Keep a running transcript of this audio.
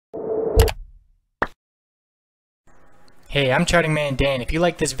Hey, I'm Charting Man Dan. If you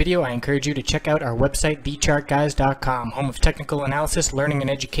like this video, I encourage you to check out our website, TheChartGuys.com, home of technical analysis, learning,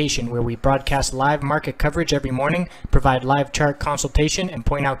 and education, where we broadcast live market coverage every morning, provide live chart consultation, and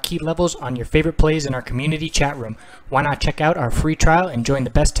point out key levels on your favorite plays in our community chat room. Why not check out our free trial and join the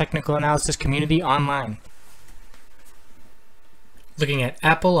best technical analysis community online? Looking at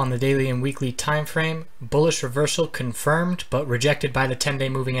Apple on the daily and weekly time frame, bullish reversal confirmed, but rejected by the 10-day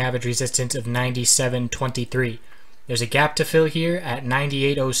moving average resistance of 97.23. There's a gap to fill here at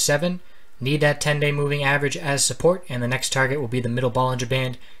 98.07. Need that 10-day moving average as support, and the next target will be the middle Bollinger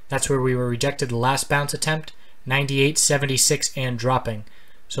Band. That's where we were rejected the last bounce attempt, 98.76 and dropping.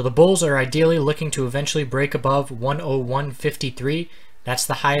 So the bulls are ideally looking to eventually break above 101.53. That's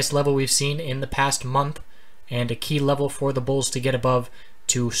the highest level we've seen in the past month, and a key level for the bulls to get above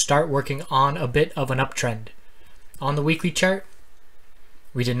to start working on a bit of an uptrend. On the weekly chart,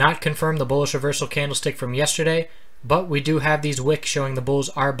 we did not confirm the bullish reversal candlestick from yesterday, but we do have these wicks showing the bulls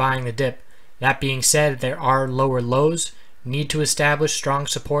are buying the dip. That being said, there are lower lows. Need to establish strong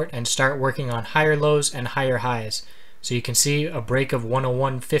support and start working on higher lows and higher highs. So you can see a break of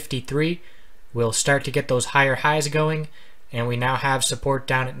 101.53 will start to get those higher highs going, and we now have support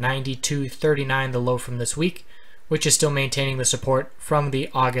down at 92.39, the low from this week, which is still maintaining the support from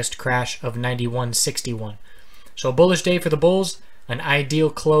the August crash of 91.61. So a bullish day for the bulls. An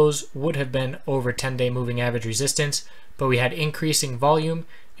ideal close would have been over 10-day moving average resistance, but we had increasing volume,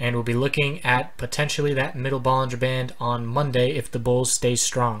 and we'll be looking at potentially that middle Bollinger Band on Monday if the bulls stay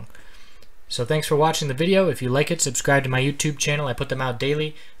strong. So thanks for watching the video. If you like it, subscribe to my YouTube channel. I put them out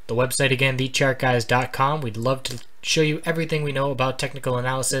daily. The website again, TheChartGuys.com. We'd love to show you everything we know about technical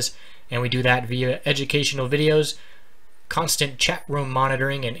analysis, and we do that via educational videos, constant chat room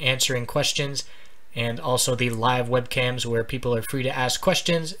monitoring and answering questions, and also the live webcams where people are free to ask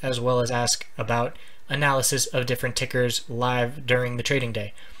questions as well as ask about analysis of different tickers live during the trading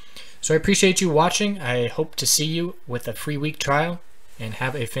day. So I appreciate you watching. I hope to see you with a free week trial, and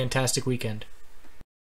have a fantastic weekend.